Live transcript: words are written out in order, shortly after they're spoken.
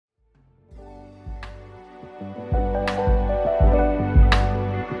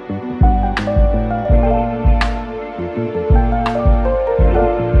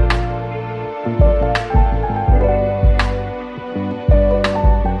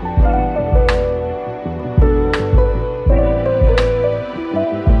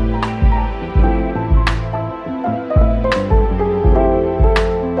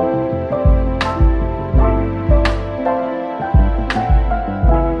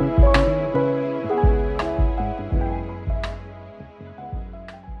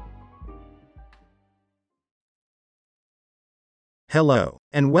Hello,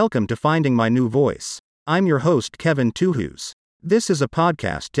 and welcome to Finding My New Voice. I'm your host, Kevin Tuhus. This is a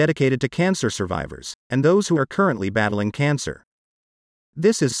podcast dedicated to cancer survivors and those who are currently battling cancer.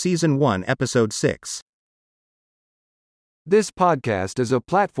 This is Season 1, Episode 6. This podcast is a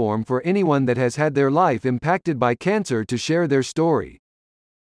platform for anyone that has had their life impacted by cancer to share their story.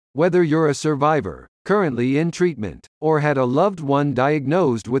 Whether you're a survivor, currently in treatment, or had a loved one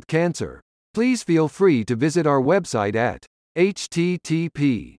diagnosed with cancer, please feel free to visit our website at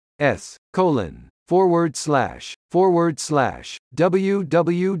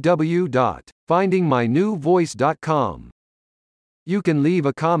https://www.findingmynewvoice.com. You can leave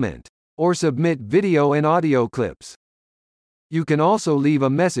a comment or submit video and audio clips. You can also leave a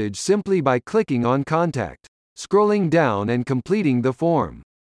message simply by clicking on Contact, scrolling down and completing the form.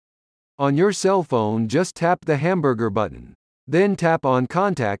 On your cell phone, just tap the hamburger button, then tap on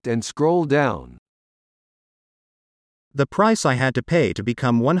Contact and scroll down. The price I had to pay to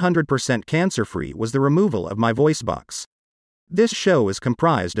become 100% cancer-free was the removal of my voice box. This show is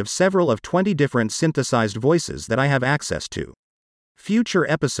comprised of several of 20 different synthesized voices that I have access to. Future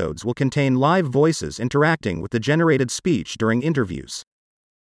episodes will contain live voices interacting with the generated speech during interviews.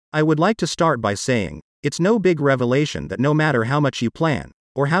 I would like to start by saying, it's no big revelation that no matter how much you plan,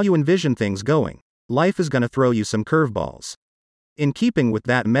 or how you envision things going, life is gonna throw you some curveballs. In keeping with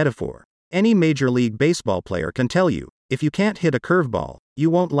that metaphor, any Major League Baseball player can tell you, if you can't hit a curveball, you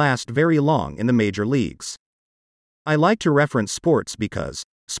won't last very long in the major leagues. I like to reference sports because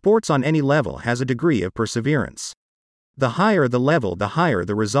sports on any level has a degree of perseverance. The higher the level, the higher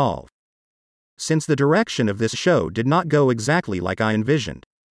the resolve. Since the direction of this show did not go exactly like I envisioned,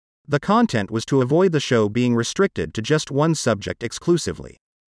 the content was to avoid the show being restricted to just one subject exclusively.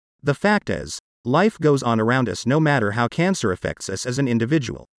 The fact is, life goes on around us no matter how cancer affects us as an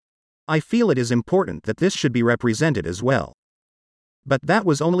individual. I feel it is important that this should be represented as well. But that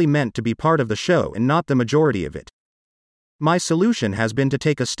was only meant to be part of the show and not the majority of it. My solution has been to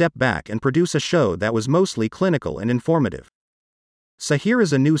take a step back and produce a show that was mostly clinical and informative. So here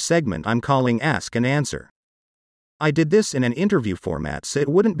is a new segment I'm calling Ask and Answer. I did this in an interview format so it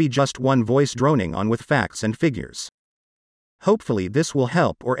wouldn't be just one voice droning on with facts and figures. Hopefully this will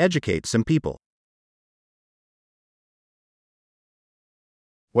help or educate some people.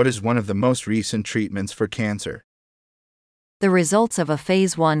 What is one of the most recent treatments for cancer? The results of a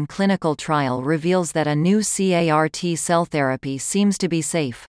Phase 1 clinical trial reveals that a new CAR T-cell therapy seems to be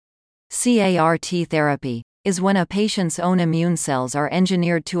safe. CAR T therapy is when a patient's own immune cells are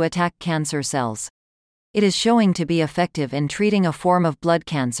engineered to attack cancer cells. It is showing to be effective in treating a form of blood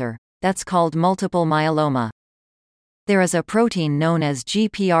cancer that's called multiple myeloma. There is a protein known as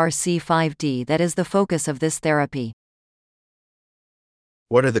GPRC5D that is the focus of this therapy.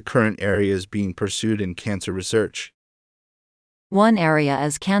 What are the current areas being pursued in cancer research? One area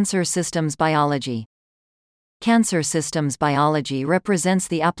is cancer systems biology. Cancer systems biology represents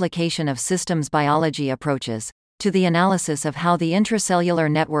the application of systems biology approaches to the analysis of how the intracellular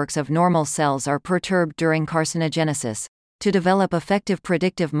networks of normal cells are perturbed during carcinogenesis, to develop effective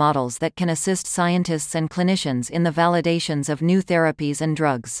predictive models that can assist scientists and clinicians in the validations of new therapies and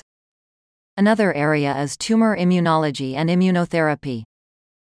drugs. Another area is tumor immunology and immunotherapy.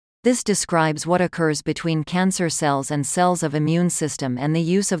 This describes what occurs between cancer cells and cells of immune system and the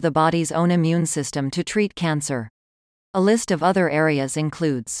use of the body's own immune system to treat cancer. A list of other areas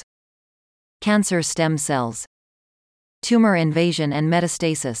includes cancer stem cells, tumor invasion and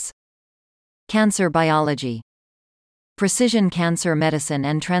metastasis, cancer biology, precision cancer medicine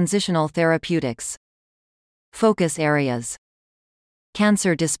and transitional therapeutics. Focus areas: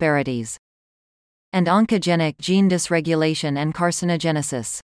 cancer disparities, and oncogenic gene dysregulation and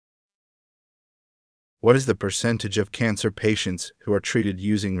carcinogenesis. What is the percentage of cancer patients who are treated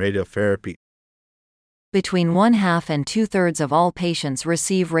using radiotherapy? Between 1/2 and 2/3 of all patients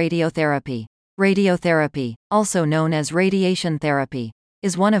receive radiotherapy. Radiotherapy, also known as radiation therapy,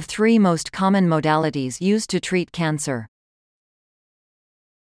 is one of 3 most common modalities used to treat cancer.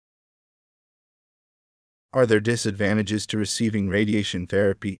 Are there disadvantages to receiving radiation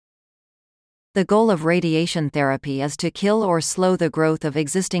therapy? The goal of radiation therapy is to kill or slow the growth of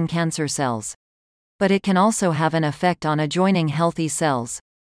existing cancer cells. But it can also have an effect on adjoining healthy cells.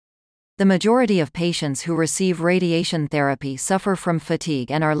 The majority of patients who receive radiation therapy suffer from fatigue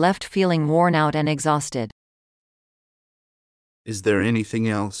and are left feeling worn out and exhausted. Is there anything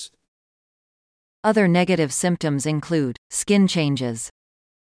else? Other negative symptoms include skin changes,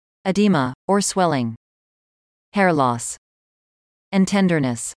 edema, or swelling, hair loss, and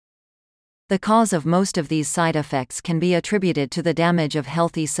tenderness. The cause of most of these side effects can be attributed to the damage of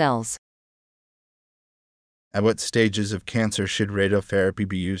healthy cells. At what stages of cancer should radiotherapy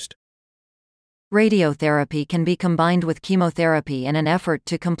be used? Radiotherapy can be combined with chemotherapy in an effort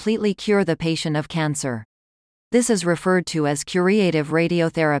to completely cure the patient of cancer. This is referred to as curative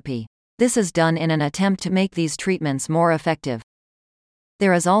radiotherapy. This is done in an attempt to make these treatments more effective.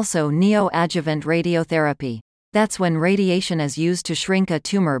 There is also neoadjuvant radiotherapy. That's when radiation is used to shrink a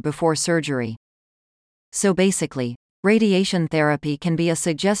tumor before surgery. So basically, radiation therapy can be a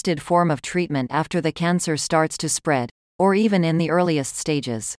suggested form of treatment after the cancer starts to spread, or even in the earliest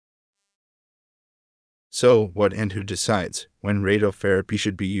stages. So, what and who decides when radiotherapy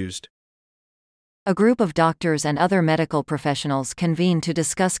should be used? A group of doctors and other medical professionals convene to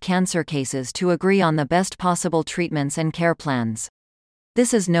discuss cancer cases to agree on the best possible treatments and care plans.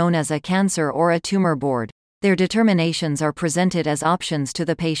 This is known as a cancer or a tumor board. Their determinations are presented as options to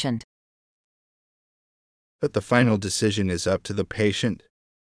the patient. But the final decision is up to the patient?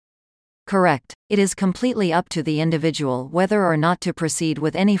 Correct. It is completely up to the individual whether or not to proceed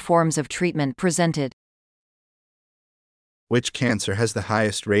with any forms of treatment presented. Which cancer has the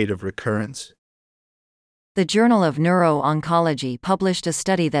highest rate of recurrence? The Journal of Neuro-Oncology published a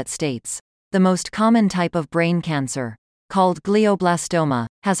study that states, the most common type of brain cancer, called glioblastoma,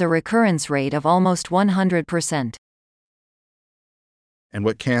 has a recurrence rate of almost 100%. And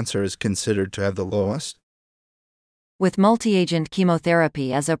what cancer is considered to have the lowest? With multi-agent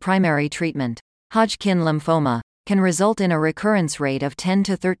chemotherapy as a primary treatment, Hodgkin lymphoma can result in a recurrence rate of 10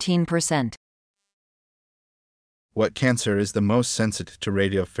 to 13%. What cancer is the most sensitive to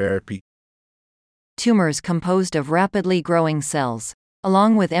radiotherapy? Tumors composed of rapidly growing cells,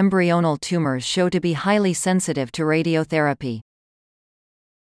 along with embryonal tumors, show to be highly sensitive to radiotherapy.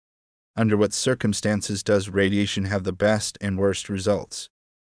 Under what circumstances does radiation have the best and worst results?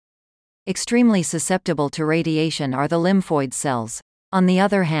 Extremely susceptible to radiation are the lymphoid cells. On the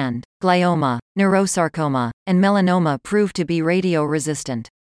other hand, glioma, neurosarcoma, and melanoma prove to be radio-resistant.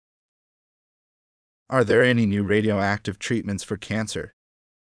 Are there any new radioactive treatments for cancer?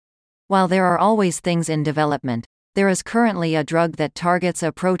 While there are always things in development, there is currently a drug that targets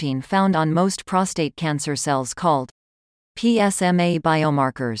a protein found on most prostate cancer cells called PSMA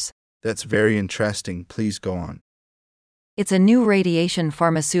biomarkers. That's very interesting. Please go on. It's a new radiation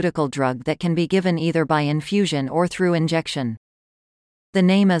pharmaceutical drug that can be given either by infusion or through injection. The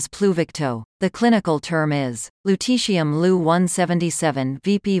name is Pluvicto. The clinical term is lutetium Lu-177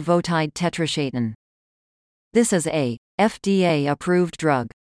 VP-votide tetrachatin. This is a FDA-approved drug.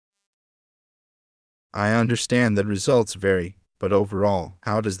 I understand that results vary, but overall,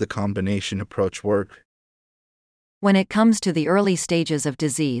 how does the combination approach work? When it comes to the early stages of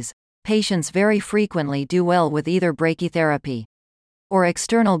disease, patients very frequently do well with either brachytherapy or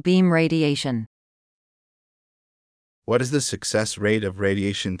external beam radiation. What is the success rate of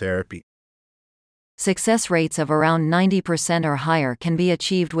radiation therapy? Success rates of around 90% or higher can be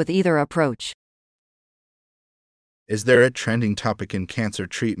achieved with either approach. Is there a trending topic in cancer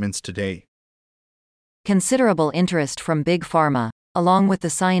treatments today? Considerable interest from Big Pharma, along with the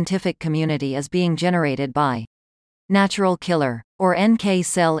scientific community, is being generated by natural killer, or NK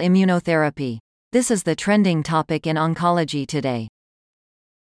cell immunotherapy. This is the trending topic in oncology today.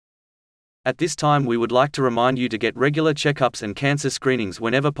 At this time, we would like to remind you to get regular checkups and cancer screenings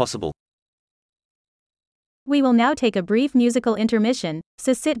whenever possible. We will now take a brief musical intermission,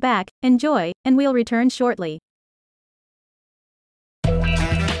 so sit back, enjoy, and we'll return shortly.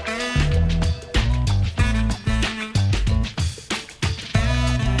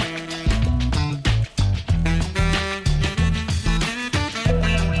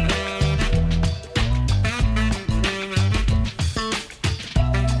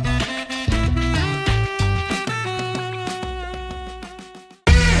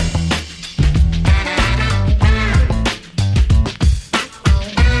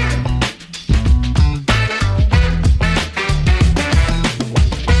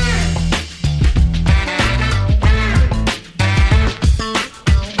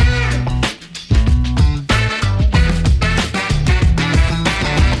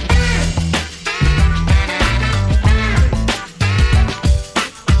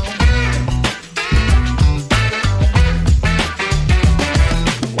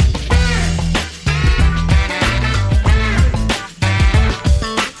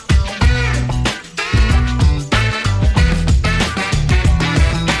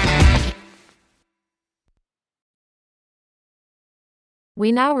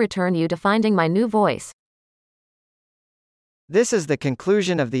 We now return you to finding my new voice. This is the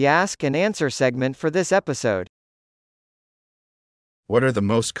conclusion of the Ask and Answer segment for this episode. What are the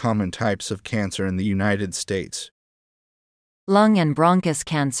most common types of cancer in the United States? Lung and bronchus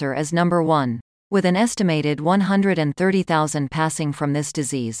cancer is number 1. With an estimated 130,000 passing from this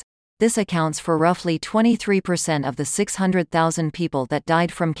disease, this accounts for roughly 23% of the 600,000 people that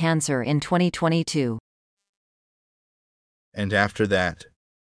died from cancer in 2022. And after that,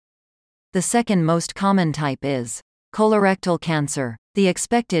 The second most common type is colorectal cancer. The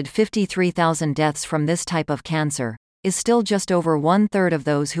expected 53,000 deaths from this type of cancer is still just over 1/3 of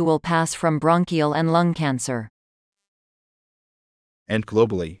those who will pass from bronchial and lung cancer. and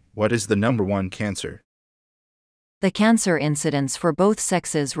globally, what is the number one cancer? The cancer incidence for both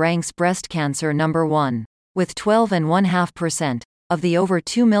sexes ranks breast cancer number 1, with 12.5% of the over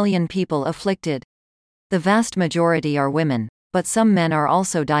 2 million people afflicted. The vast majority are women, but some men are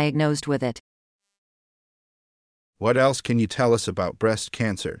also diagnosed with it. What else can you tell us about breast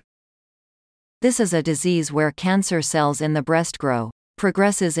cancer? This is a disease where cancer cells in the breast grow,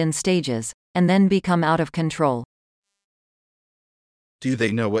 progresses in stages, and then become out of control. Do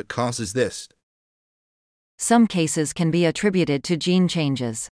they know what causes this? Some cases can be attributed to gene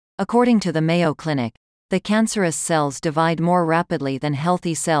changes. According to the Mayo Clinic, the cancerous cells divide more rapidly than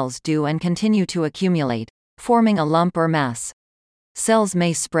healthy cells do and continue to accumulate, forming a lump or mass. Cells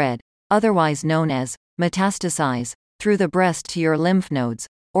may spread, otherwise known as metastasize, through the breast to your lymph nodes,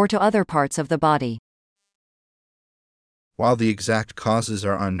 or to other parts of the body. While the exact causes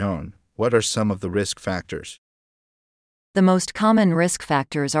are unknown, what are some of the risk factors? The most common risk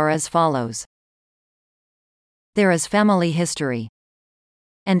factors are as follows. There is family history.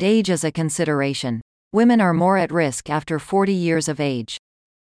 And age is a consideration. Women are more at risk after 40 years of age.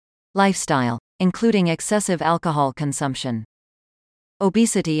 Lifestyle, including excessive alcohol consumption,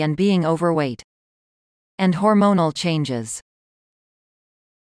 obesity and being overweight, and hormonal changes.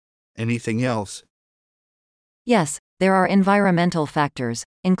 Anything else? Yes, there are environmental factors,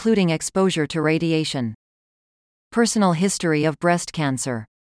 including exposure to radiation. Personal history of breast cancer.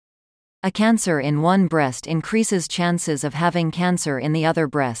 A cancer in one breast increases chances of having cancer in the other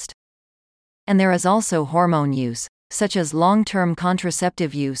breast. And there is also hormone use, such as long-term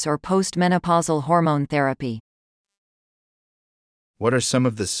contraceptive use or postmenopausal hormone therapy. What are some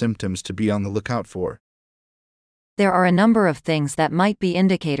of the symptoms to be on the lookout for? There are a number of things that might be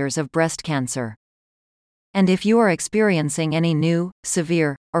indicators of breast cancer. And if you are experiencing any new,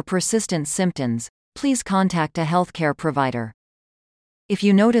 severe, or persistent symptoms, please contact a healthcare provider. If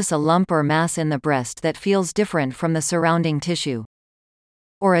you notice a lump or mass in the breast that feels different from the surrounding tissue,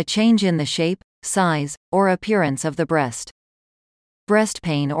 or a change in the shape, size, or appearance of the breast, breast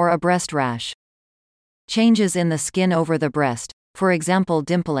pain or a breast rash, changes in the skin over the breast, for example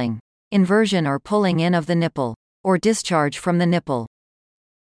dimpling, inversion or pulling in of the nipple, or discharge from the nipple.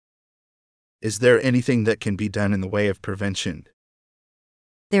 Is there anything that can be done in the way of prevention?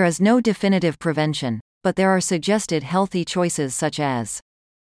 There is no definitive prevention, but there are suggested healthy choices such as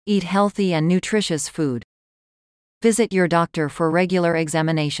eat healthy and nutritious food, visit your doctor for regular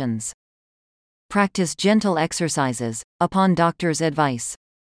examinations, practice gentle exercises, upon doctor's advice,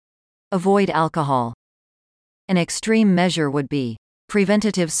 avoid alcohol. An extreme measure would be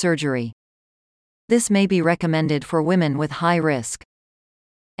preventative surgery. This may be recommended for women with high risk.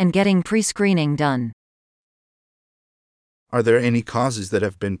 And getting pre-screening done. Are there any causes that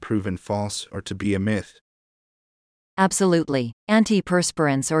have been proven false or to be a myth? Absolutely.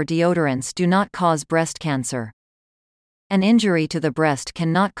 Antiperspirants or deodorants do not cause breast cancer. An injury to the breast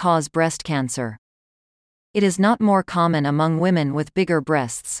cannot cause breast cancer. It is not more common among women with bigger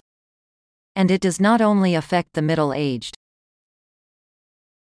breasts. And it does not only affect the middle-aged.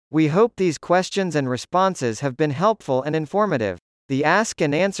 We hope these questions and responses have been helpful and informative. The Ask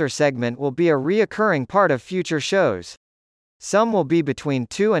and Answer segment will be a reoccurring part of future shows. Some will be between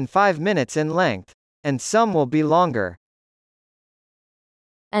 2 and 5 minutes in length, and some will be longer.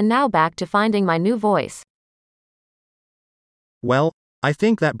 And now back to finding my new voice. Well, I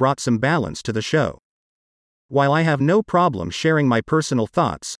think that brought some balance to the show. While I have no problem sharing my personal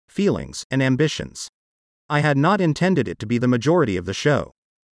thoughts, feelings, and ambitions, I had not intended it to be the majority of the show.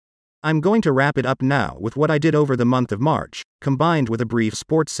 I'm going to wrap it up now with what I did over the month of March, combined with a brief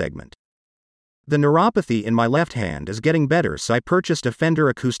sports segment. The neuropathy in my left hand is getting better, so I purchased a Fender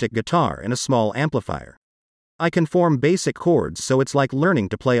acoustic guitar and a small amplifier. I can form basic chords, so it's like learning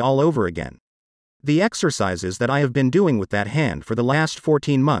to play all over again. The exercises that I have been doing with that hand for the last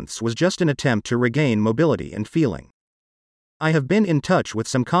 14 months was just an attempt to regain mobility and feeling. I have been in touch with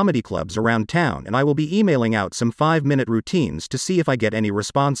some comedy clubs around town, and I will be emailing out some 5-minute routines to see if I get any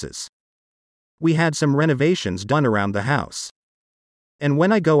responses. We had some renovations done around the house. And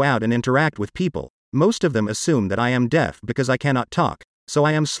when I go out and interact with people, most of them assume that I am deaf because I cannot talk, so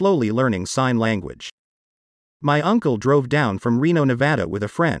I am slowly learning sign language. My uncle drove down from Reno, Nevada with a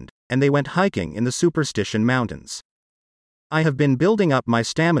friend, and they went hiking in the Superstition Mountains. I have been building up my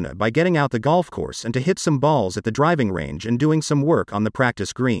stamina by getting out the golf course and to hit some balls at the driving range and doing some work on the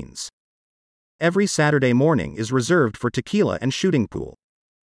practice greens. Every Saturday morning is reserved for tequila and shooting pool.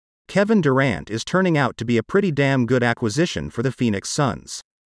 Kevin Durant is turning out to be a pretty damn good acquisition for the Phoenix Suns.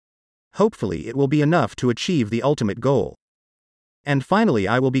 Hopefully it will be enough to achieve the ultimate goal. And finally,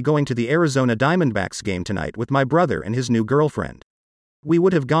 I will be going to the Arizona Diamondbacks game tonight with my brother and his new girlfriend. We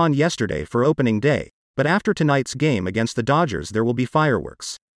would have gone yesterday for opening day, but after tonight's game against the Dodgers there will be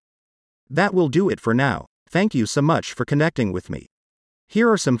fireworks. That will do it for now. Thank you so much for connecting with me. Here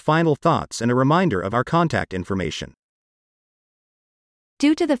are some final thoughts and a reminder of our contact information.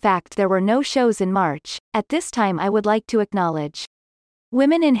 Due to the fact there were no shows in March, at this time I would like to acknowledge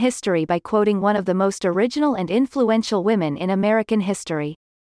women in history by quoting one of the most original and influential women in American history,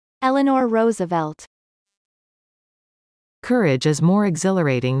 Eleanor Roosevelt. Courage is more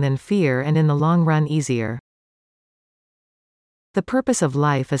exhilarating than fear and in the long run easier. The purpose of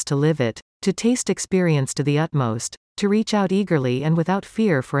life is to live it, to taste experience to the utmost, to reach out eagerly and without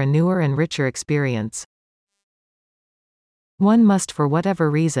fear for a newer and richer experience. One must, for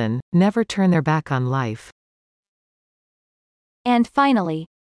whatever reason, never turn their back on life. And finally,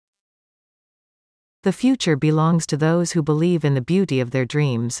 the future belongs to those who believe in the beauty of their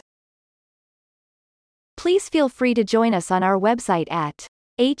dreams. Please feel free to join us on our website at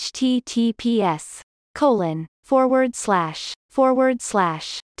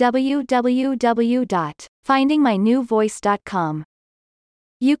https://www.findingmynewvoice.com.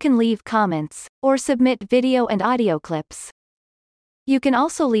 You can leave comments, or submit video and audio clips. You can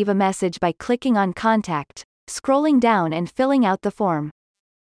also leave a message by clicking on Contact, scrolling down and filling out the form.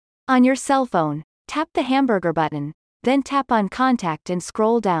 On your cell phone, tap the hamburger button, then tap on Contact and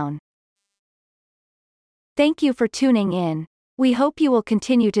scroll down. Thank you for tuning in. We hope you will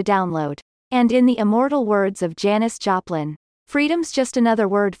continue to download. And in the immortal words of Janis Joplin, freedom's just another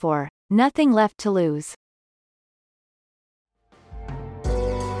word for nothing left to lose.